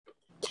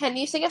Can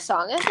you sing a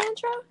song as the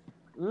intro?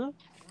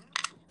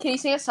 Can you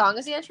sing a song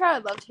as the intro?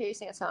 I'd love to hear you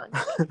sing a song.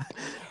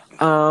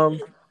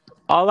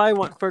 All I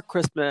want for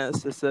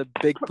Christmas is a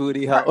big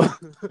booty hoe.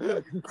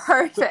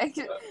 Perfect.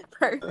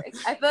 I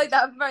feel like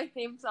that would be my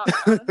theme song,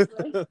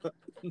 honestly.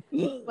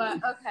 But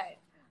okay,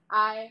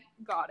 I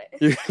got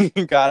it.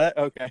 You got it?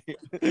 Okay.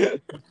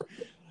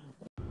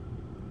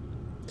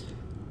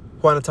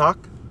 Want to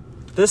talk?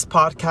 This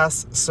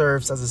podcast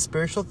serves as a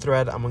spiritual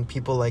thread among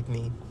people like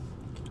me.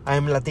 I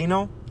am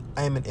Latino,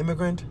 I am an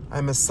immigrant, I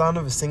am a son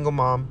of a single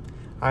mom,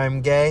 I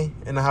am gay,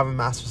 and I have a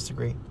master's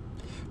degree.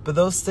 But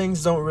those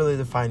things don't really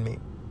define me.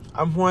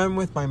 I'm who I am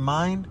with my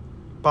mind,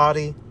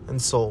 body,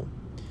 and soul.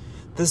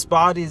 This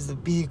body is the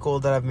vehicle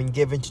that I've been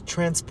given to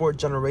transport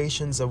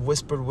generations of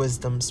whispered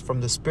wisdoms from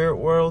the spirit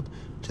world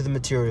to the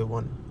material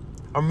one.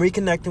 I'm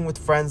reconnecting with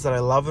friends that I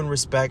love and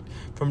respect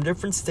from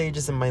different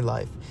stages in my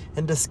life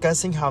and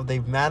discussing how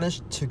they've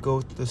managed to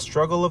go through the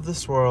struggle of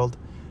this world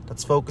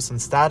that's focused on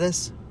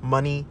status,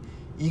 money,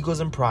 egos,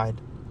 and pride,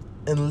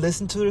 and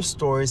listen to their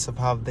stories of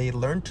how they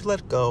learned to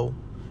let go,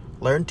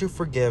 learned to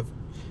forgive,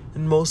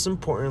 and most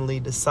importantly,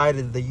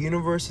 decided the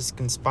universe is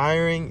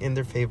conspiring in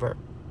their favor.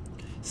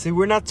 See,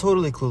 we're not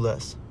totally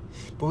clueless,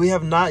 but we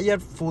have not yet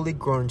fully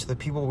grown into the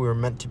people we were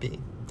meant to be.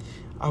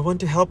 I want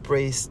to help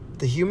raise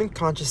the human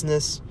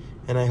consciousness,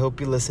 and I hope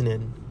you listen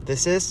in.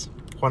 This is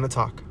Wanna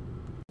Talk.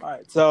 All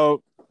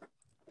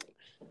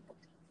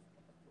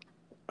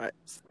right.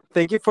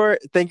 Thank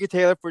you,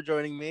 Taylor, for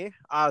joining me.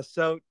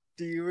 So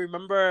do you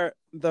remember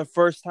the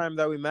first time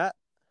that we met?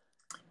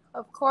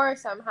 Of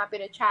course, I'm happy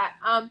to chat.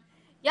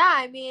 Yeah,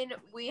 I mean,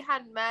 we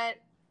had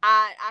met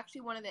at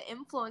actually one of the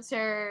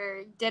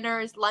influencer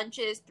dinners,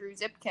 lunches through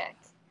Zipkick.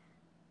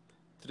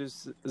 Through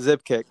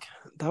Zipkick.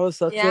 That was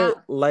such a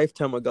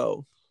lifetime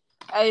ago.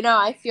 I know.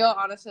 I feel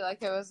honestly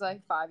like it was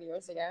like 5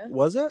 years ago.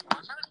 Was it?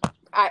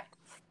 I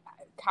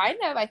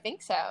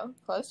think so.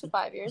 Close to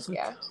 5 years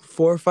ago.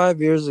 4 or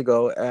 5 years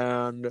ago,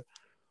 and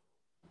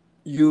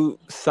you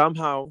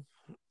somehow.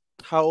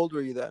 How old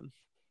were you then?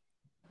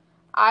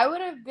 I would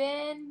have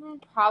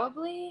been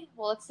probably,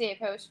 well, let's see, if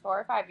it was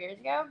 4 or 5 years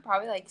ago,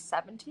 probably like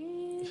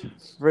 17.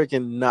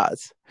 Freaking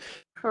nuts.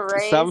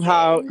 Crazy.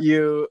 Somehow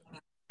you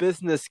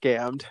business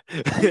scammed.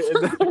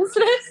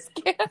 Business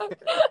scam.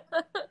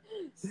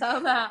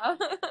 Somehow.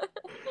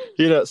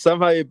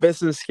 Somehow you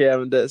business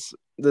scammed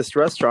this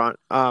restaurant.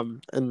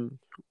 And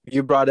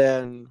you brought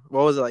in,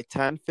 what was it, like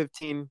 10,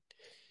 15?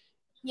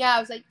 Yeah,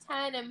 it was like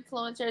 10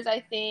 influencers,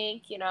 I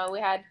think. We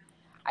had,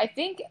 I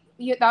think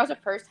that was the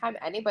first time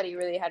anybody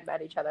really had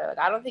met each other. Like,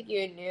 I don't think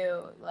you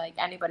knew like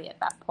anybody at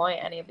that point,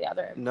 any of the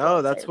other influencers.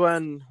 No, that's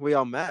when we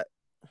all met.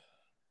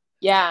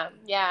 Yeah.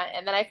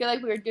 And then I feel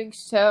like we were doing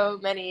so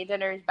many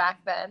dinners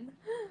back then.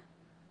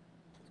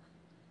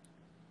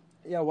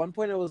 Yeah, at one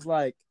point it was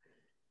like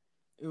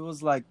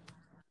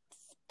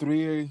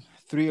three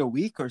a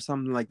week or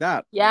something like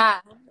that.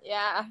 Yeah.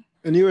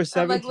 And you were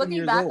 17 looking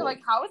years back, old. I'm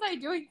like, how was I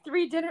doing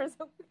 3 dinners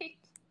a week?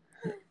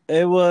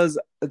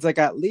 It's like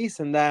at least,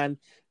 and then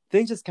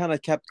things just kind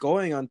of kept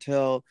going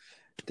until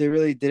they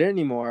really did it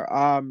anymore.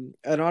 And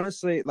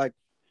honestly, like,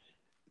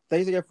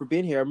 thanks again for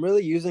being here. I'm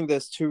really using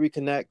this to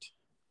reconnect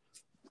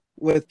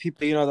with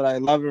people, that I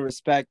love and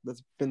respect.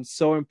 That's been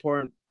so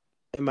important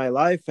in my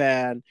life.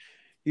 And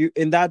you,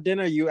 in that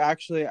dinner, you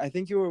actually, I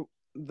think you were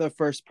the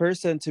first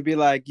person to be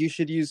like, you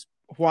should use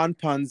Juan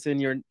puns in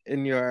your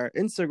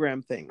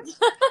Instagram things.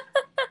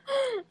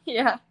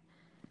 Yeah.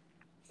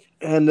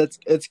 And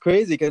it's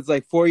crazy because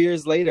like 4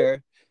 years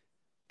later,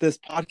 this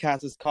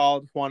podcast is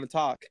called Wanna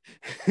Talk.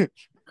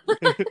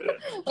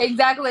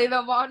 Exactly.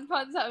 The Juan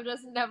puns have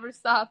just never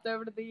stopped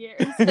over the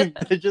years.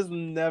 They just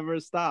never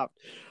stopped.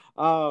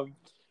 And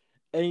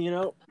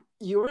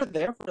you were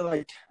there for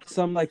like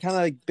some like kind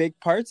of like big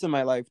parts in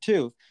my life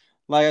too.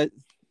 Like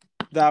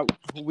that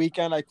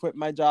weekend I quit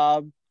my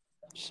job,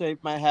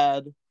 shaved my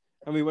head,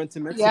 and we went to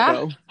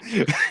Mexico.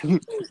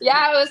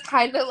 Yeah, it was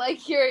kind of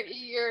like your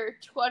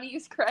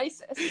 20s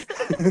crisis.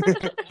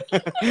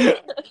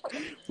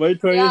 My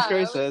 20s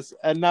crisis.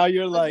 And now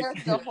you're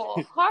like the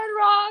whole Hard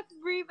Rock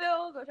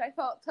rebuild, which I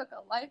felt took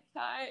a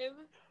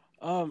lifetime.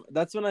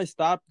 That's when I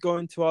stopped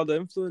going to all the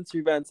influencer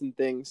events and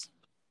things.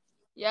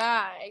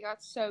 Yeah, I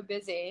got so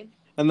busy.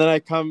 And then I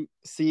come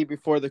see you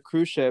before the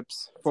cruise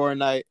ships for a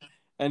night,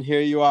 and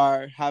here you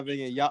are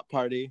having a yacht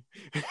party.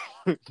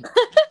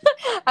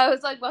 I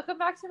was like, welcome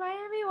back to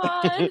Miami,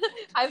 Juan.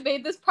 I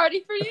made this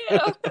party for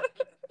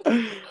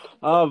you.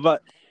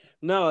 But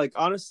no, like,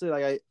 honestly,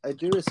 like, I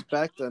do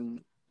respect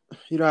and,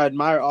 I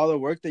admire all the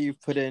work that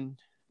you've put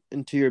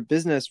into your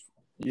business,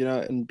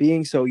 and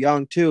being so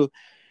young too.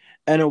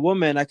 And a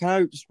woman, I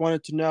kind of just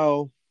wanted to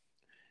know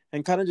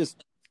and kind of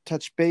just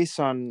touch base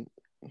on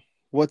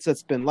what's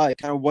that's been like,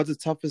 kind of what's the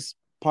toughest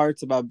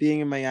parts about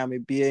being in Miami,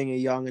 being a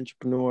young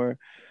entrepreneur,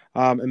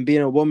 and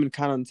being a woman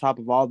kind of on top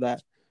of all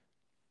that.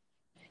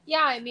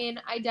 Yeah, I mean,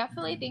 I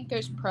definitely think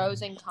there's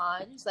pros and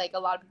cons. Like, a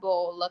lot of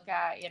people look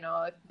at,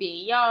 if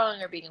being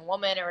young or being a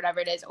woman or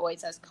whatever it is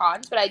always has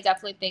cons. But I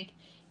definitely think,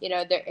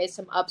 there is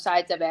some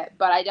upsides of it.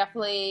 But I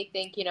definitely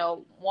think,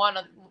 one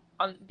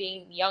on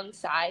being the young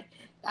side,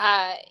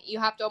 you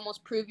have to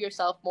almost prove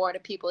yourself more to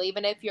people,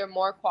 even if you're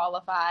more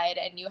qualified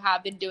and you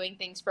have been doing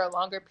things for a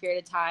longer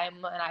period of time.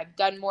 And I've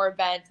done more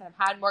events, I've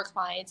had more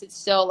clients. It's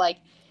still like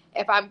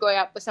if I'm going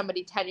up with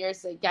somebody 10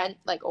 years again,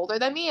 like older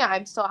than me,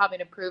 I'm still having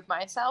to prove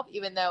myself,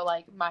 even though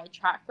like my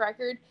track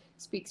record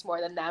speaks more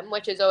than them,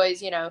 which is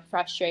always,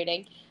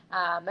 frustrating.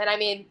 And I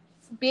mean,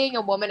 being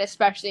a woman,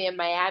 especially in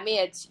Miami,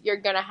 you're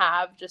gonna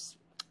have just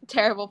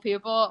terrible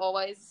people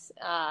always,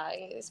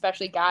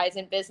 especially guys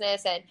in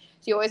business, and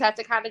so you always have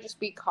to kind of just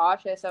be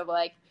cautious of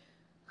like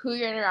who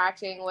you're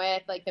interacting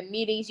with, like the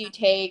meetings you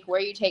take, where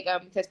you take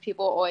them, because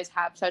people always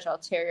have such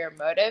ulterior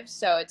motives.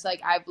 So it's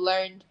like I've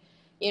learned,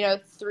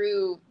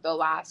 through the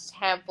last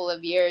handful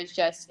of years,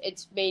 just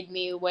it's made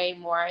me way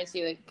more, as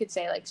you could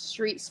say, like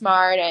street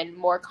smart and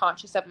more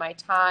conscious of my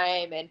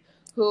time and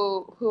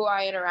who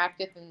I interact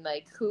with and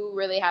like who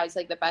really has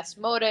like the best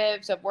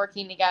motives of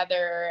working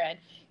together. And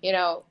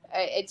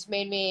it's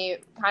made me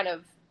kind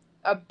of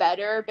a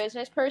better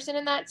business person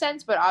in that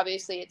sense. But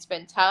obviously it's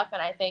been tough,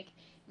 and I think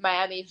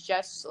Miami's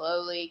just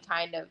slowly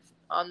kind of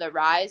on the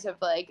rise of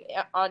like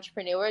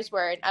entrepreneurs,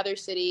 where in other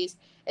cities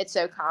it's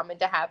so common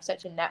to have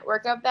such a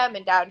network of them,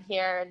 and down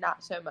here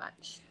not so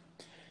much.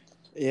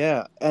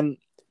 Yeah, and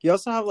you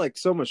also have like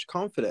so much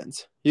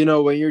confidence.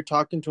 When you're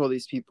talking to all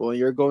these people and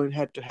you're going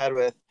head to head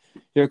with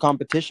your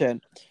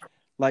competition,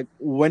 like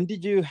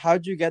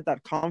how'd you get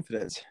that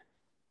confidence?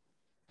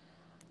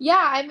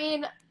 Yeah, I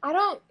mean,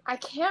 I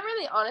can't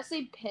really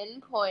honestly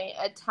pinpoint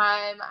a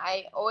time.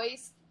 I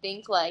always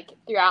think like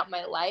throughout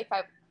my life,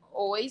 I've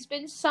always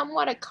been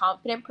somewhat a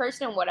confident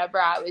person in whatever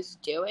I was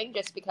doing,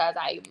 just because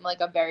I'm like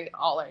a very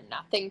all or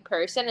nothing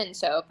person. And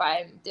so if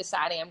I'm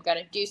deciding I'm going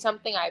to do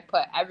something, I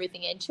put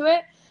everything into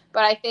it.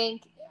 But I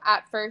think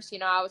at first,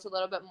 I was a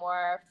little bit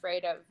more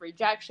afraid of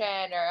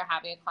rejection or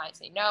having a client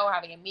say no, or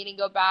having a meeting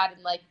go bad.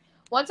 And like,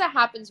 once that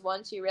happens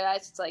once, you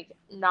realize it's like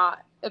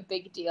not a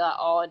big deal at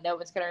all, and no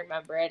one's gonna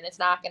remember it, and it's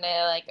not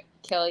gonna like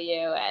kill you.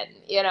 And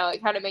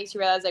it kind of makes you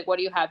realize like, what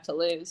do you have to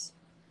lose?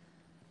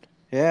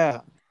 Yeah,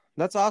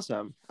 that's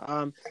awesome.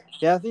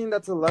 Yeah, I think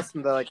that's a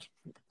lesson that like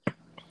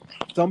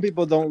some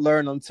people don't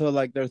learn until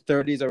like their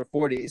 30s or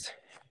 40s,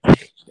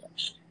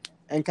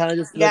 and kind of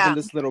just live in Yeah.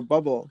 this little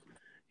bubble,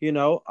 you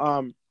know.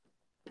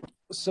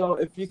 So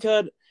if you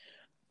could,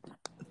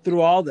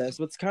 through all this,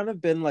 what's kind of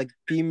been like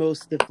the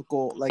most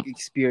difficult like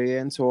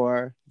experience,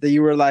 or that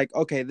you were like,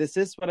 okay, this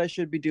is what I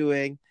should be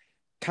doing,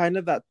 kind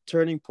of that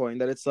turning point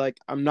that it's like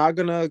I'm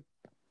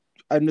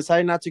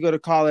deciding not to go to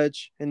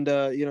college in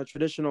the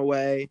traditional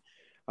way.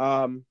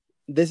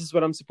 This is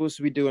what I'm supposed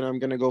to be doing. I'm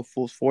gonna go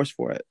full force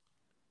for it.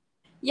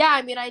 Yeah,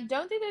 I mean, I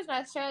don't think there's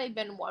necessarily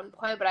been one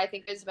point, but I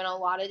think there's been a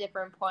lot of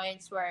different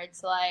points where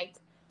it's like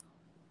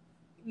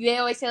they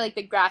always say like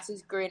the grass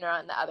is greener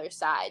on the other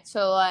side.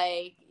 So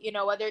like,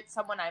 whether it's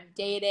someone I'm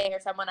dating or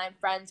someone I'm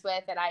friends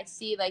with, and I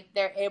see like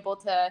they're able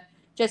to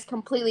just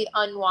completely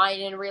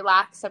unwind and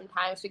relax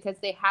sometimes because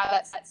they have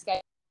that set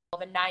schedule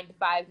of a 9 to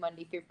 5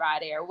 Monday through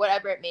Friday or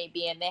whatever it may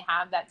be, and they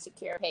have that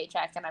secure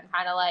paycheck. And I'm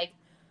kind of like,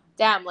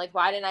 damn, like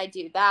why didn't I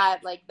do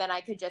that? Like then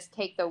I could just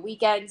take the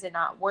weekends and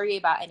not worry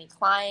about any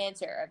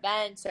clients or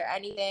events or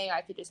anything.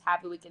 I could just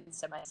have the weekends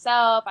to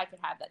myself. I could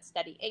have that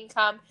steady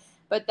income.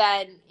 But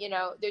then,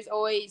 there's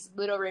always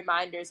little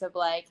reminders of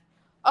like,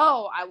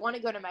 oh, I want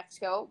to go to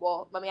Mexico.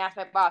 Well, let me ask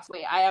my boss.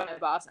 Wait, I am my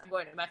boss. I'm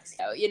going to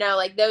Mexico.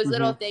 Like those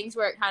little things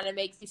where it kind of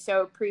makes you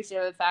so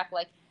appreciative of the fact,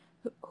 like,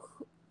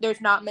 there's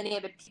not many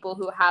of the people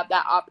who have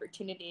that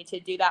opportunity to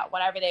do that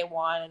whenever they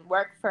want and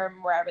work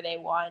from wherever they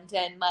want.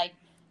 And like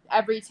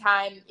every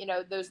time,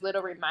 those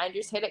little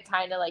reminders hit, it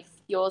kind of like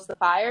fuels the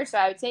fire. So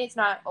I would say it's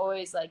not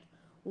always like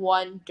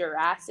one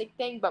drastic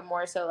thing, but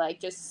more so like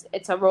just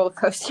it's a roller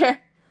coaster.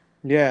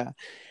 Yeah,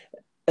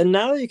 and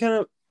now that you kind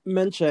of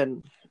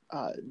mention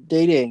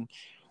dating,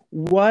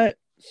 what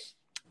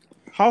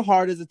how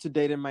hard is it to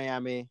date in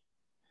Miami,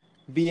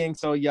 being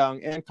so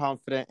young and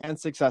confident and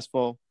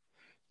successful?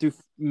 Do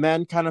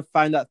men kind of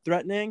find that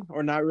threatening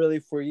or not really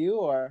for you,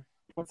 or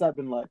what's that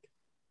been like?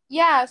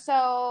 Yeah,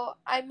 so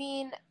I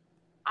mean,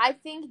 I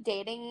think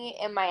dating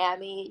in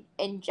Miami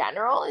in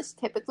general is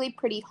typically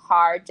pretty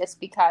hard just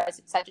because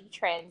it's such a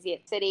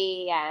transient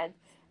city, and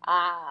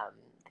um,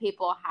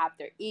 people have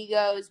their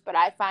egos. But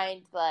I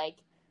find like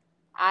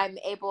I'm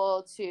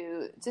able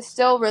to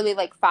still really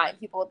like find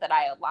people that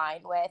I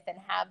align with and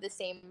have the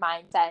same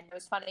mindset. And it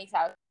was funny because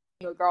I was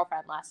with a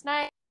girlfriend last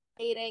night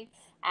dating,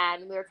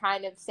 and we were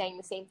kind of saying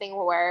the same thing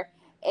where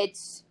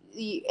it's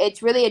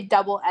really a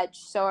double-edged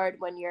sword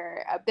when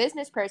you're a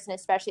business person,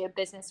 especially a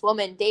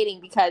businesswoman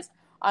dating, because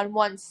on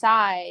one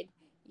side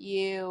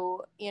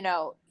you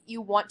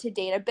want to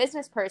date a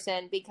business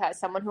person because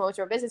someone who owns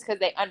your business because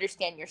they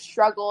understand your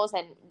struggles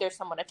and there's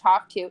someone to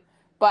talk to,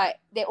 but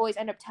they always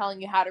end up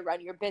telling you how to run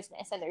your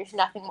business, and there's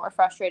nothing more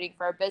frustrating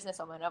for a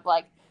businesswoman of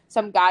like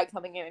some guy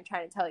coming in and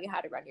trying to tell you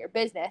how to run your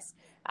business.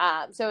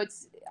 So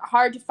it's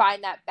hard to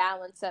find that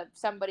balance of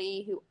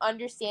somebody who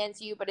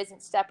understands you but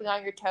isn't stepping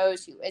on your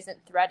toes, who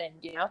isn't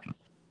threatened.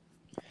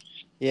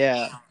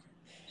 Yeah,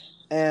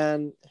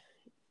 and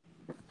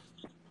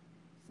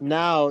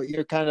now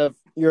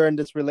you're in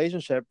this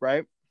relationship,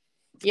 right?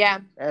 Yeah.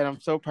 And I'm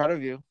so proud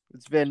of you.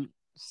 It's been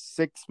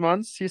 6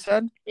 months, you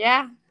said?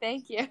 Yeah.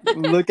 Thank you.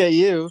 Look at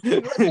you.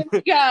 Look at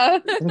me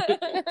go.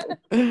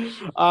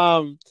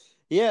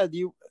 Yeah,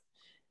 you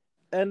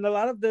and a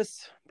lot of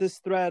this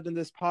thread in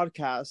this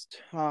podcast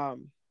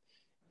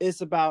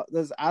is about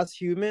this. As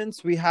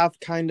humans, we have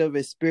kind of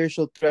a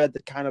spiritual thread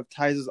that kind of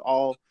ties us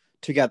all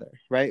together,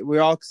 right?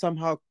 We're all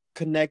somehow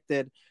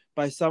connected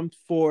by some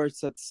force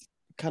that's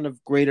kind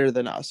of greater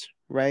than us,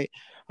 right?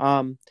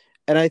 And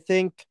I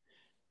think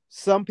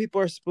some people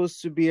are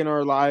supposed to be in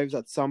our lives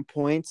at some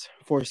point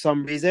for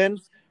some reason,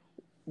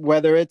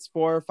 whether it's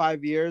 4 or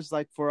 5 years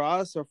like for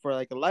us, or for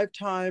like a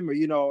lifetime, or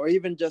or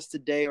even just a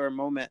day or a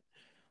moment.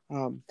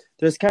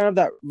 There's kind of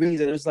that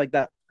reason. There's like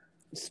that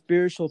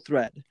spiritual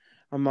thread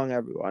among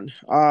everyone.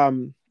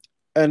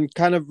 And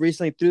kind of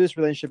recently through this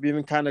relationship, you've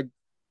been kind of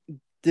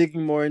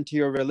digging more into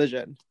your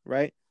religion,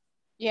 right?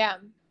 Yeah.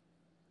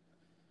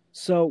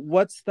 So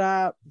what's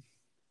that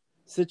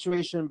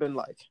situation been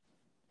like?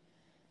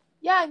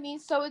 Yeah, I mean,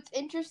 so it's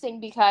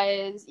interesting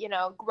because,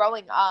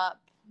 growing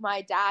up,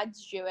 my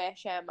dad's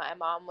Jewish and my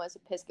mom was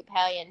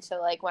Episcopalian. So,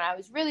 like, when I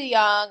was really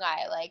young,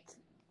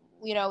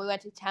 we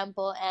went to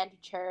temple and to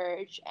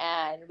church,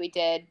 and we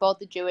did both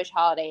the Jewish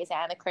holidays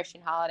and the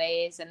Christian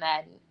holidays. And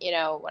then,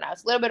 when I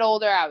was a little bit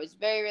older, I was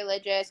very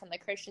religious on the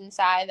Christian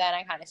side. Then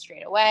I kind of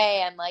strayed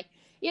away. And, like,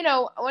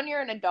 when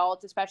you're an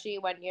adult, especially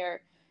when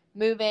you're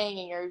moving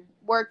and you're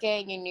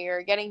working and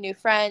you're getting new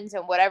friends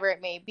and whatever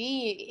it may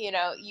be,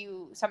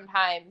 you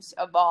sometimes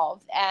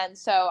evolve. And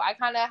so I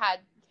kind of had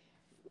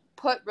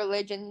put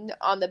religion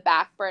on the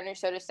back burner,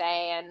 so to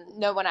say. And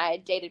no one I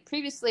had dated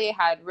previously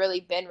had really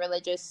been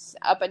religious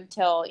up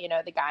until,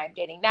 the guy I'm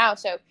dating now.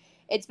 So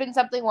it's been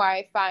something where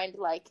I find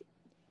like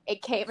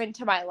it came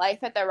into my life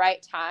at the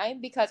right time,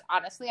 because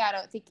honestly, I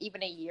don't think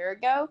even a year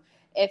ago,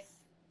 if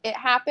it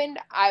happened,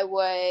 I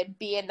would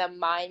be in the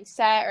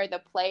mindset or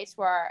the place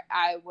where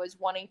I was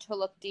wanting to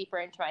look deeper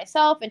into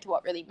myself, into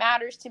what really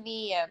matters to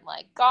me, and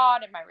like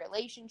God and my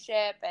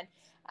relationship. And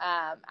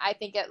I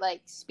think it like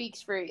speaks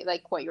for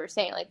like what you were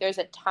saying. Like there's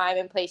a time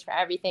and place for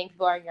everything.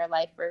 People are in your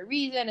life for a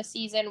reason, a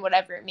season,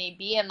 whatever it may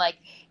be. And like,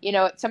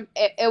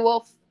 it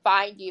will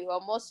find you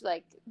almost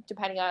like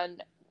depending on,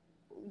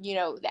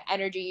 the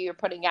energy you're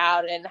putting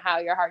out and how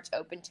your heart's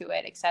open to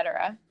it,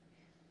 etc.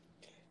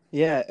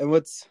 Yeah, and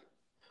what's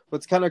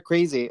kind of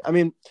crazy, I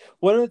mean,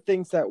 one of the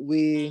things that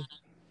we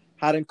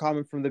had in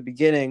common from the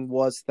beginning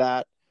was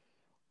that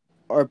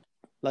our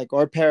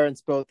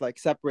parents both like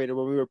separated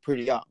when we were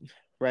pretty young,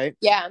 right?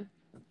 Yeah.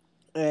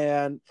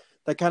 And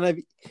that kind of,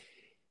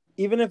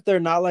 even if they're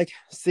not like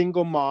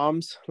single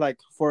moms like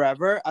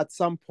forever, at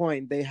some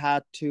point they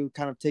had to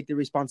kind of take the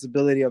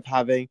responsibility of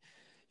having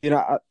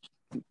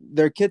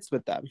their kids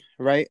with them,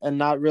 right? And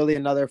not really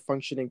another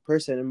functioning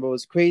person. And what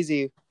was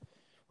crazy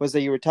was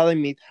that you were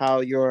telling me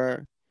how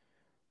your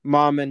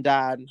mom and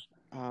dad,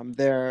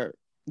 their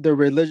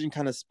religion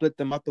kind of split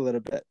them up a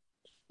little bit.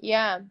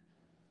 Yeah.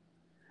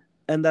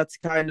 And that's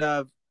kind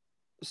of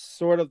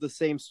sort of the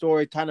same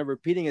story kind of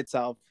repeating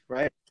itself,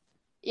 right?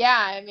 Yeah,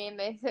 I mean,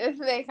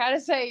 they kind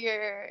of say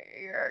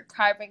you're a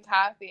carbon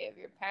copy of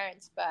your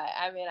parents, but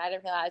I mean, I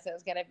didn't realize it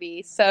was gonna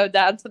be so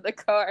down to the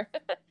core.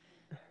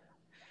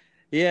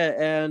 Yeah,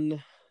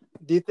 and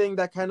do you think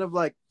that kind of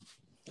like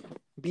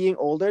being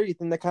older, you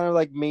think that kind of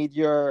like made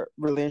your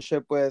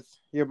relationship with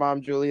your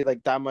mom, Julie,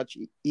 like that much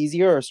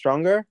easier or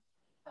stronger?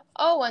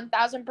 Oh,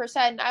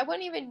 1000%. I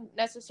wouldn't even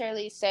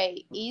necessarily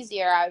say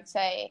easier. I would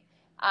say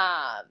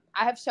I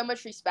have so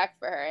much respect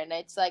for her. And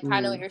it's like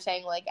kind of what Mm. you're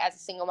saying, like as a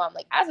single mom,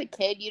 like as a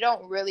kid, you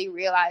don't really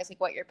realize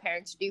like what your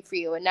parents do for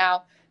you. And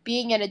now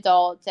being an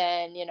adult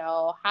and,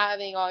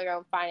 having all your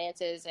own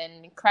finances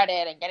and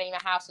credit and getting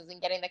the houses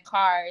and getting the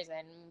cars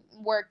and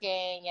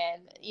working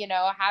and,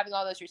 having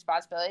all those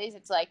responsibilities,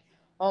 it's like,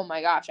 oh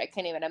my gosh, I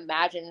can't even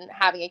imagine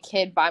having a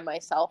kid by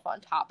myself on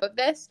top of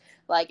this.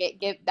 Like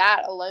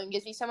that alone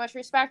gives me so much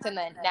respect. And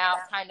then now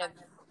kind of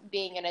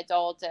being an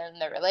adult and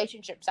the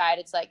relationship side,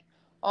 it's like,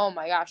 oh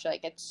my gosh,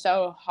 like it's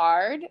so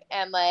hard.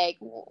 And like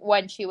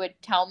when she would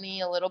tell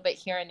me a little bit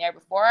here and there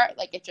before,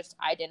 like it just,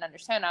 I didn't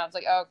understand. I was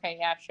like, oh, okay,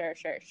 yeah,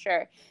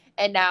 sure.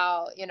 And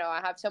now,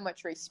 I have so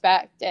much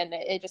respect, and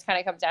it just kind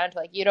of comes down to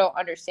like, you don't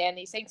understand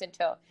these things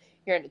until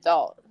you're an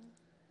adult.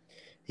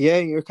 Yeah,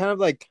 you're kind of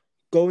like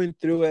going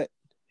through it,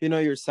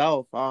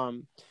 yourself.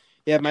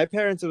 Yeah, my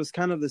parents, it was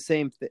kind of the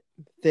same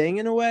thing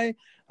in a way.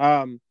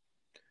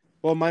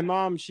 Well, my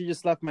mom, she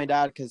just left my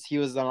dad because he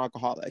was an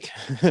alcoholic.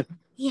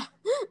 Yeah.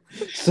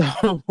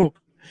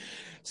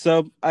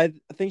 So I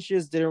think she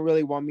just didn't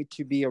really want me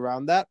to be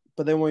around that.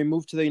 But then when we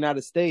moved to the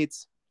United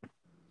States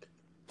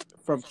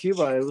from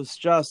Cuba, it was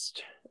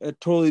just a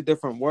totally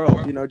different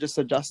world, just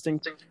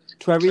adjusting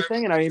to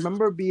everything. And I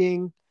remember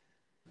being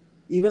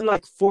even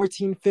like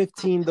 14,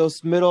 15,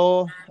 those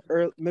middle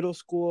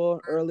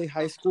school, early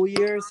high school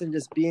years, and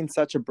just being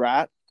such a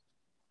brat.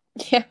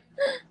 Yeah.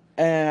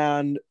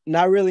 And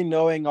not really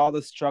knowing all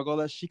the struggle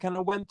that she kind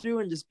of went through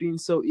and just being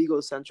so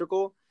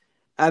egocentrical.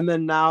 And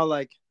then now,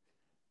 like,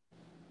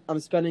 I'm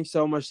spending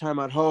so much time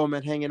at home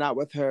and hanging out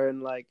with her,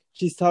 and like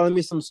she's telling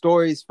me some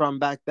stories from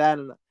back then,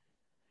 and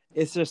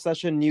it's just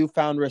such a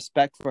newfound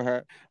respect for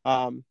her.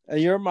 And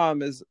your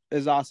mom is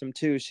awesome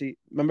too. She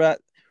remember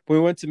that when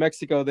we went to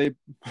Mexico, they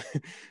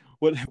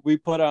what we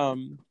put our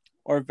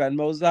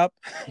Venmos up.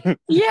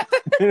 Yeah.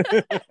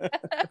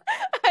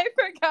 I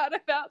forgot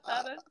about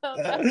that until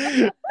now.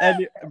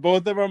 And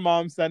both of our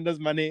moms send us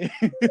money.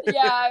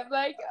 Yeah, I'm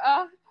like,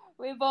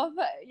 we both,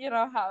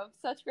 have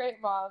such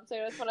great moms. So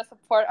I just want to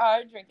support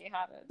our drinking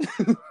habits.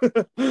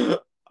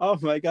 Oh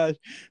my gosh,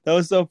 that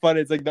was so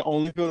funny. It's like the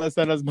only people that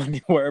send us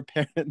money were our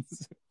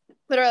parents.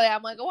 Literally,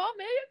 I'm like, well,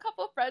 maybe a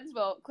couple of friends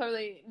will.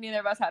 Clearly, neither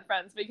of us had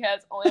friends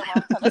because only our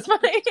mom sent us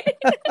money.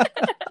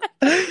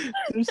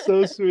 They're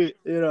so sweet,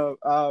 and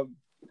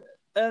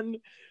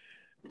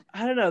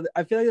I don't know.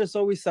 I feel like there's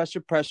always such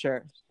a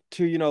pressure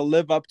to,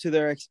 live up to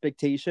their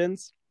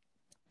expectations.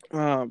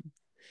 To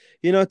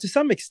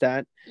some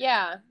extent.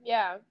 Yeah.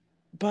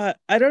 But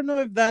I don't know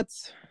if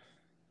that's.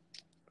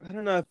 I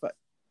don't know if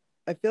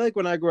I feel like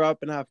when I grow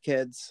up and have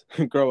kids,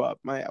 grow up,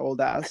 my old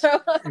ass.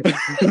 You're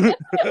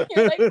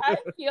like, I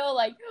feel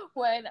like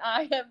when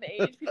I am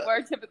the age people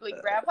are typically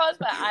grandpas,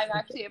 but I'm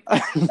actually a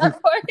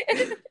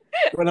parent.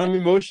 When I'm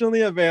emotionally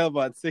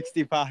available at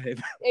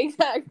 65.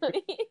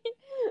 Exactly.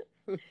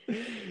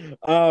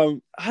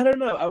 I don't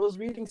know. I was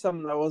reading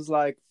something that was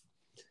like,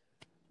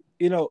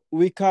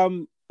 we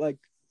come like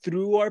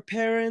through our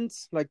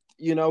parents, like,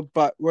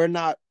 but we're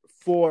not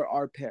for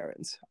our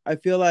parents. I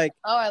feel like.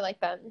 Oh, I like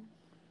that.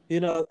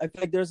 I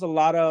feel like there's a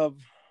lot of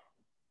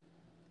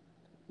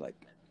like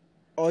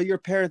all your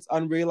parents'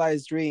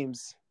 unrealized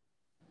dreams.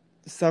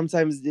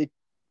 Sometimes they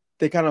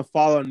kind of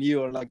fall on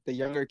you or like the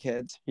younger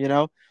kids,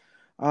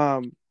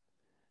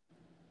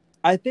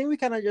 I think we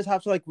kind of just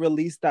have to like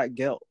release that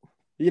guilt.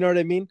 You know what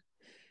I mean?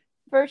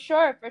 For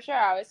sure.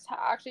 I was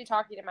actually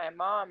talking to my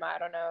mom, I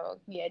don't know,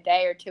 a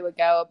day or two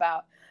ago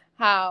about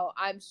how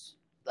I'm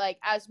like,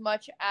 as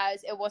much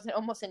as it wasn't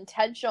almost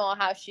intentional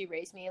how she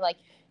raised me, like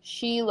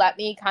she let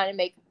me kind of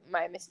make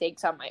my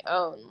mistakes on my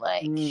own.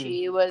 Like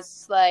she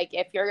was like,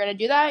 if you're gonna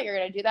do that, you're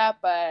gonna do that,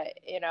 but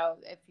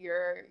if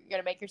you're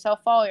gonna make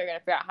yourself fall, you're gonna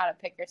figure out how to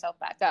pick yourself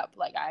back up.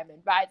 Like, I'm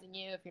advising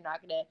you, if you're not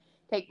gonna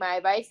take my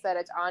advice, that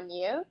it's on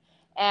you.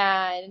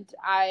 And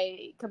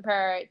I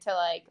compare it to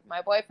like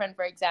my boyfriend,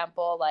 for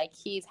example. Like,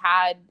 he's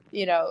had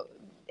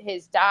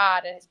his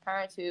dad and his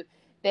parents who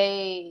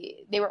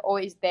they were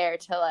always there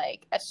to,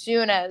 like, as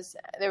soon as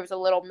there was a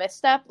little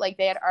misstep, like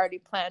they had already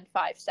planned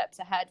 5 steps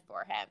ahead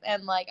for him.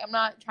 And like, I'm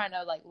not trying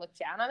to like look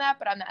down on that,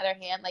 but on the other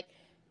hand, like,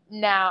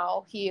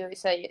 now he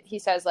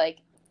says like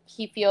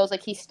he feels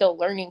like he's still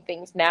learning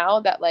things now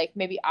that like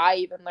maybe I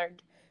even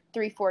learned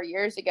 3-4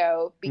 years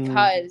ago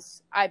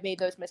because I made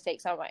those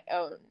mistakes on my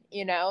own,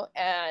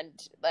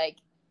 and like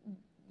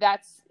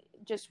that's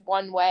just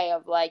one way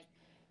of like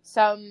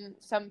some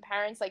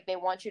parents, like, they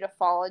want you to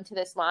fall into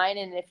this line,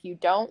 and if you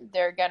don't,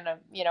 they're gonna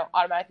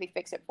automatically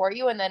fix it for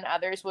you, and then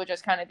others will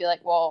just kind of be like,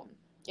 well,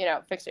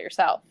 fix it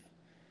yourself.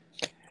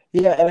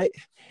 Yeah, and I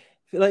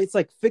feel like it's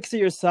like fix it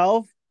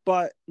yourself,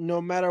 but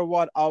no matter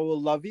what, I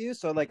will love you.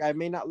 So like, I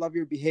may not love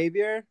your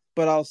behavior,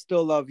 but I'll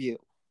still love you.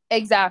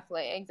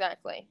 Exactly.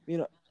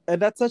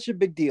 And that's such a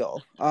big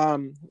deal.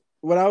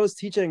 When I was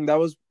teaching, that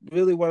was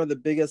really one of the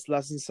biggest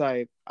lessons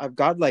I've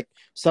got. Like,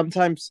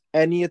 sometimes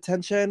any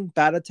attention,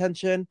 bad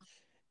attention,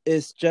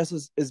 is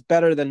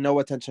better than no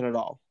attention at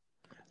all.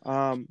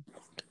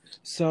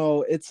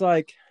 So it's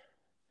like,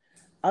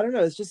 I don't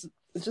know. It's just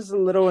a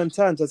little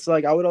intense. It's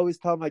like I would always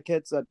tell my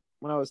kids that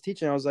when I was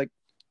teaching, I was like,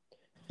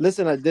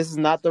 listen, this is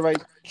not the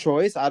right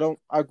choice. I don't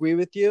agree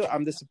with you.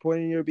 I'm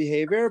disappointed in your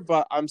behavior,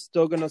 but I'm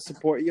still gonna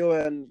support you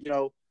and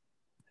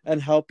and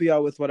help you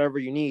out with whatever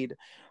you need.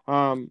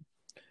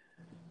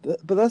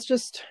 But that's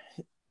just,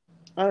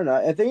 I don't know.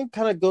 I think it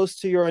kind of goes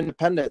to your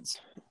independence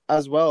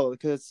as well,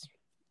 because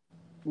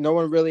no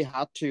one really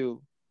had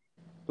to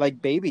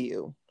like baby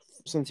you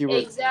since you were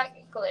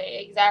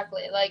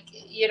exactly. Like,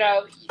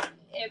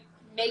 it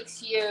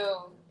makes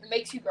you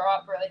grow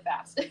up really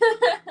fast.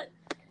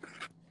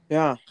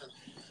 Yeah.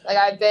 Like,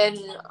 I've been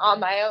on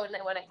my own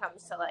when it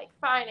comes to like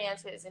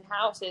finances and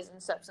houses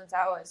and stuff since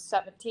I was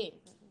 17,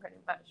 pretty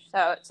much.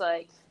 So it's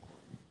like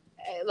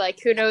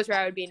who knows where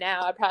I would be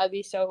now? I'd probably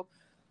be so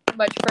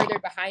much further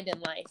behind in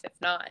life if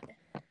not.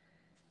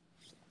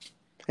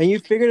 And you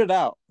figured it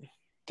out. Do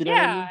you know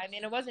what I mean? I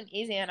mean, it wasn't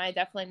easy, and I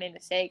definitely made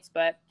mistakes,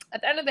 but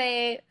at the end of the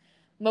day,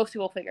 most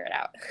people figure it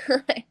out.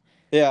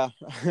 Yeah,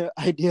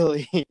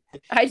 ideally. We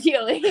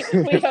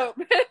hope.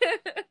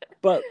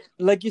 But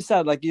like you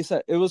said,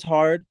 it was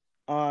hard.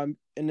 And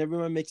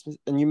everyone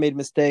and you made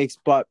mistakes,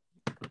 but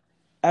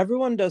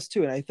everyone does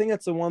too. And I think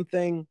that's the one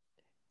thing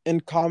in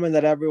common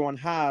that everyone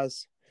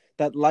has,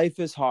 that life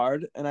is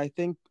hard. And I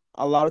think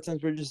a lot of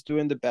times we're just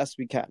doing the best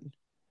we can.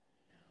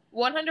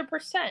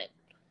 100%.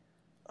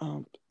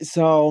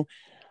 So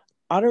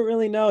I don't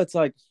really know. It's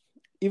like,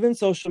 even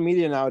social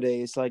media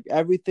nowadays, like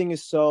everything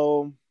is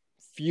so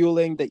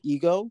fueling the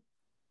ego,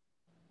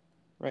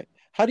 right?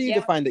 How do you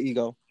define the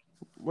ego?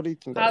 What do you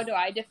think? How do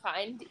I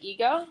define the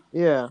ego?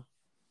 Yeah.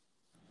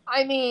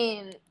 I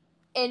mean,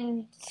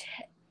 in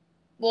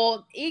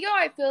well, ego,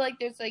 I feel like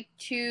there's like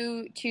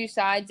two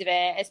sides of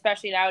it,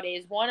 especially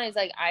nowadays. One is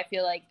like I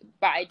feel like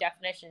by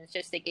definition it's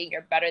just thinking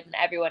you're better than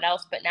everyone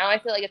else, but now I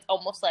feel like it's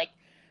almost like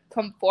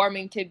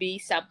conforming to be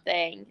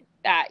something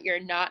that you're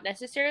not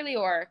necessarily,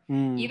 or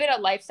Mm. even a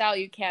lifestyle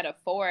you can't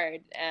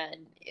afford,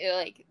 and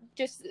like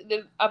just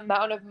the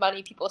amount of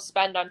money people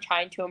spend on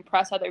trying to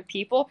impress other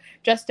people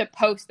just to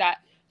post that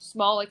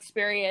small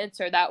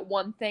experience or that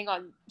one thing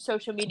on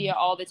social media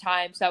all the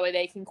time so that way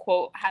they can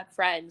quote have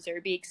friends or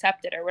be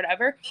accepted or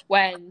whatever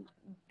when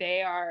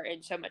they are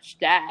in so much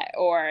debt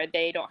or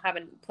they don't have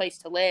a place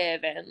to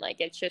live, and like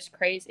it's just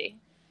crazy.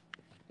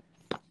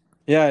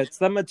 Yeah, it's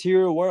the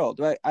material world,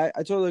 right? I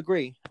totally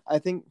agree. I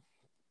think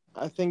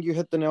you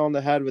hit the nail on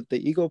the head with the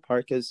ego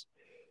part, because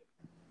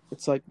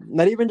it's like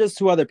not even just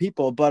to other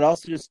people, but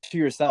also just to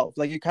yourself.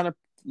 Like you're kind of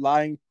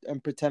lying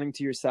and pretending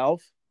to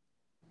yourself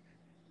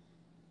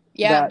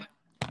Yeah.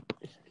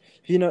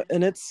 that,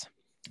 and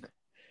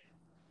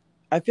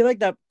I feel like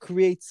that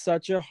creates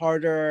such a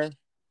harder,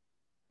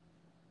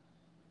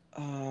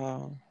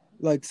 uh,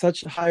 like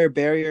such higher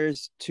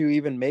barriers to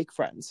even make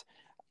friends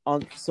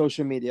on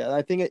social media.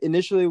 I think it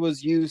initially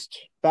was used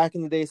back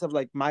in the days of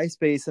like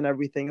MySpace and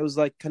everything. It was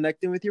like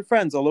connecting with your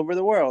friends all over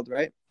the world,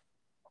 right?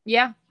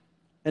 Yeah.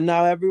 And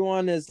now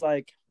everyone is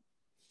like,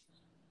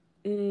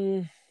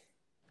 mm,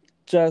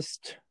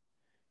 just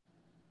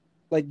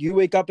like you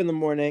wake up in the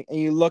morning and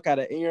you look at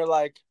it and you're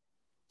like,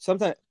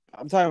 sometimes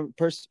I'm talking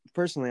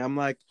personally, I'm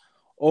like,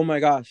 oh my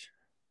gosh,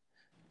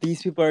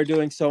 these people are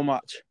doing so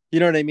much.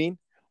 You know what I mean?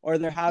 Or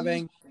they're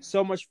having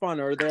so much fun,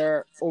 or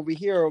they're over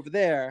here, over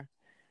there.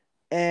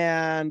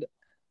 And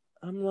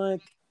I'm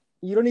like,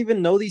 you don't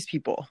even know these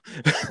people.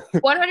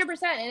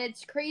 100%. And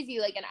it's crazy.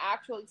 Like an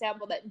actual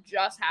example that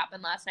just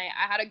happened last night.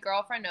 I had a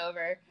girlfriend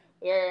over.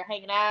 We were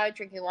hanging out,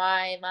 drinking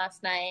wine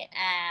last night,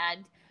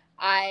 and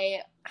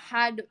I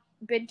had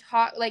been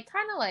like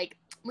kind of like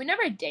we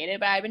never dated,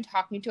 but I'd been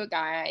talking to a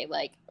guy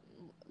like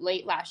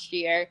late last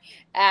year,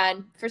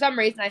 and for some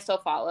reason I still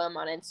follow him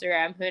on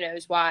Instagram. Who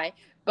knows why?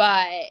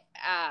 But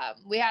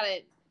we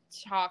hadn't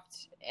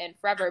talked in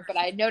forever. But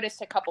I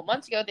noticed a couple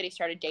months ago that he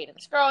started dating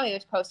this girl. He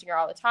was posting her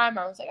all the time.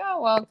 I was like,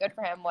 oh well, good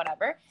for him,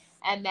 whatever.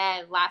 And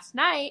then last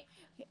night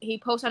he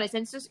posted on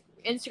his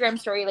Instagram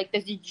story like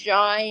this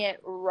giant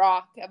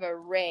rock of a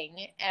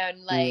ring,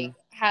 and like Mm.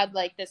 had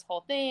like this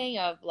whole thing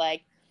of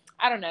like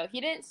I don't know. He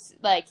didn't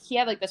like he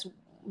had like this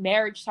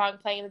marriage song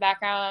playing in the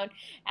background,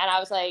 and I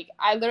was like,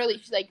 I literally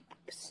just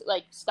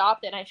like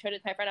stopped and I showed it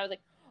to my friend. I was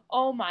like,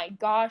 oh my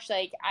gosh,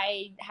 like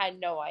I had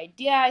no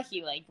idea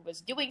he like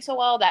was doing so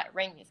well. That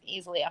ring is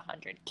easily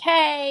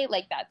 100K.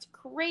 Like that's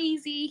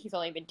crazy. He's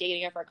only been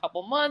dating her for a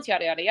couple months,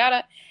 yada yada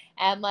yada,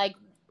 and like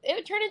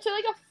it turned into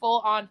like a full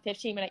on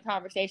 15-minute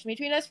conversation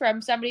between us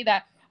from somebody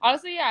that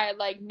honestly I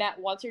like met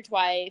once or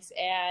twice,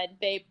 and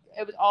it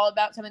was all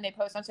about something they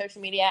post on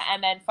social media.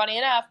 And then funny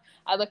enough,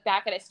 I looked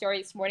back at his story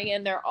this morning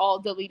and they're all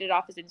deleted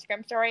off his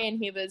Instagram story, and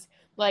he was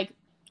like,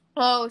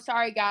 oh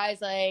sorry guys,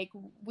 like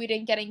we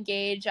didn't get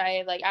engaged,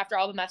 I like after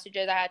all the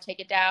messages I had to take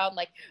it down,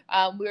 like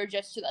we were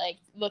just like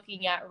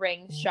looking at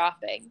rings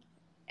shopping.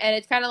 And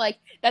it's kind of like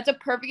that's a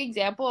perfect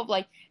example of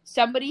like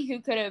somebody who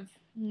could have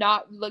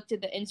not looked at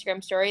the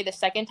Instagram story the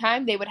second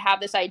time, they would have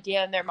this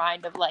idea in their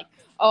mind of like,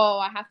 oh,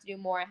 I have to do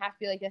more, I have to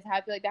be like this, I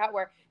have to be like that,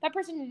 where that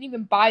person didn't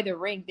even buy the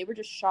ring, they were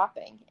just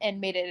shopping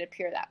and made it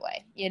appear that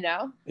way, you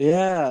know?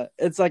 Yeah,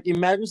 it's like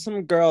imagine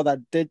some girl that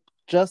did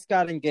just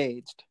got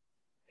engaged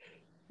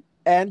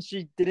and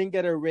she didn't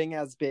get a ring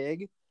as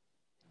big.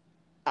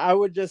 I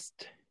would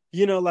just,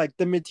 like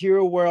the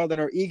material world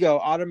and our ego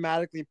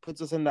automatically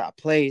puts us in that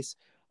place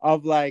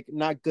of like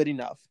not good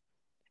enough.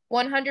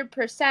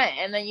 100%.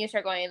 And then you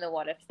start going in the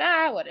what if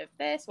that, what if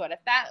this, what if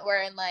that,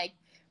 where in like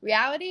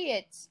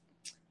reality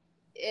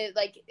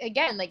like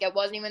again, like it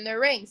wasn't even their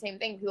ring. Same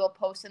thing, people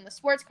post in the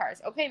sports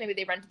cars. Okay, maybe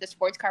they rented the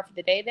sports car for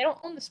the day, they don't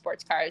own the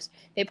sports cars.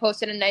 They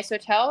posted a nice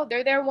hotel,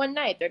 they're there one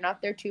night, they're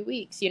not there 2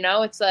 weeks,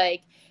 it's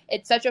like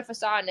it's such a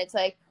facade. And it's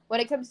like when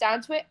it comes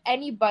down to it,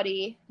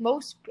 anybody,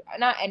 most,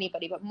 not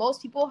anybody, but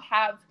most people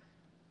have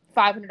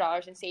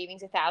 $500 in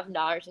savings,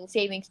 $1,000 in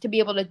savings to be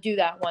able to do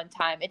that one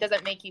time. It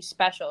doesn't make you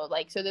special.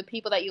 Like, so the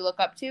people that you look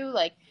up to,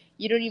 like,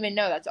 you don't even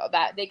know that's all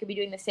that they could be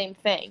doing the same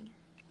thing.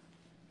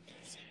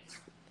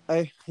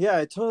 I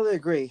totally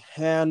agree.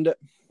 And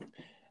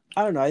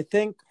I don't know, I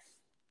think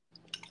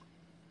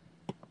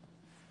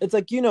it's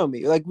like,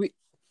 me, like we,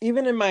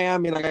 even in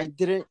Miami, like I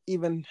didn't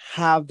even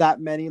have that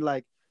many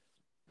like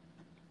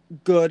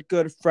good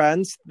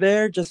friends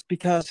there, just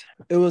because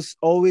it was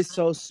always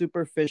so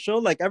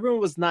superficial. Like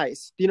everyone was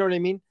nice. Do you know what I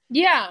mean?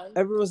 Yeah.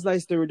 Everyone was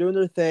nice. They were doing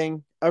their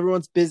thing.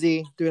 Everyone's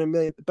busy doing a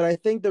million. But I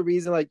think the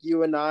reason like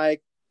you and I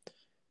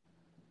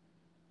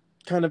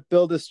kind of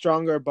build a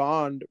stronger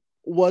bond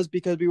was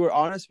because we were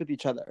honest with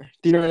each other.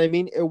 Do you know what I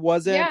mean? It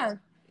wasn't, Yeah.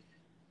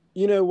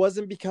 it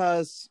wasn't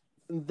because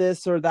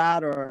this or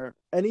that or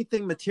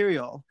anything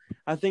material.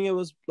 I think it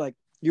was like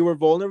you were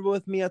vulnerable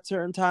with me at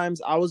certain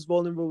times. I was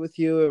vulnerable with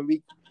you, and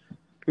we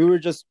were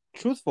just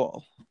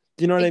truthful.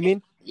 Do you know what I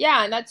mean?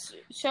 Yeah, and that's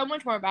so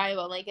much more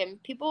valuable. Like,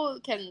 and people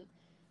can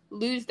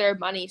lose their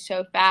money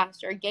so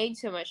fast or gain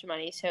so much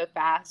money so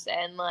fast,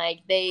 and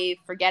like they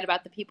forget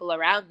about the people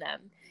around them.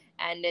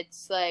 And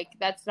it's like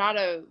that's not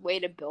a way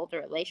to build a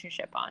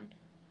relationship on.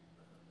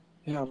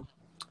 Yeah.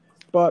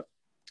 But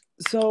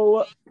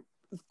so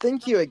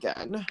thank you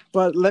again.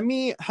 But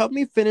help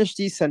me finish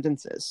these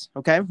sentences.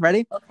 Okay,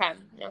 ready? Okay.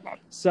 Okay.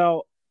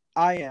 So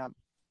I am.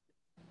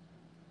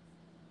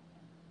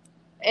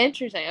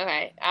 Interesting.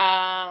 Okay.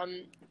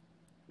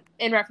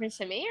 In reference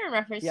to me or in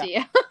reference Yeah. to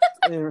you?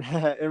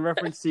 In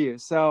reference to you.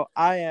 So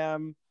I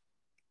am.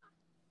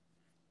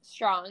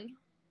 Strong.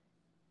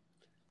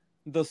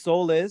 The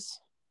soul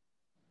is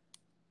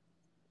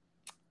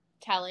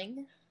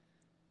Telling.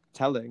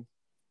 telling.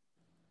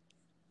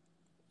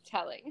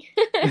 Telling.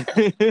 Like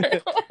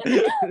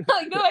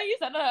the way you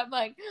said it, I'm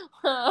like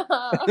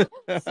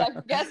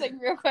second guessing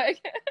real quick.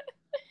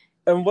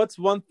 And what's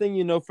one thing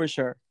you know for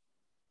sure?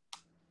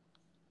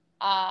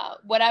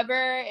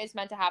 Whatever is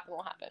meant to happen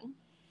will happen.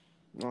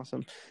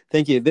 Awesome.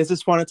 Thank you. This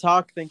is Wanna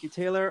Talk. Thank you,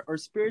 Taylor. Our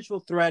spiritual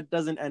thread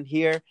doesn't end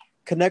here.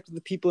 Connect with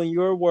the people in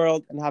your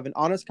world and have an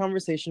honest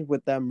conversation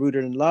with them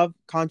rooted in love,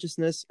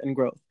 consciousness, and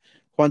growth.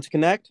 Want to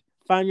connect?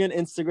 Find me on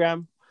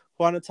Instagram.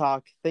 Wanna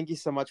Talk. Thank you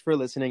so much for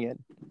listening in.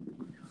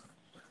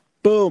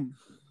 Boom.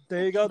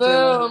 There you go,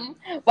 Boom.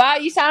 Taylor. Wow,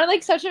 you sounded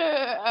like such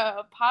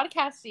a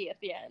podcasty at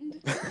the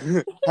end.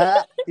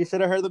 You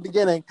should have heard the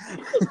beginning.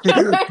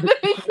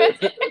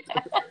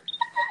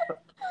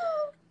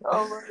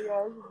 Oh my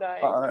gosh,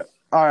 nice.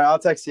 All right, I'll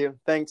text you.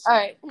 Thanks. All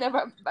right, no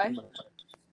problem. Bye.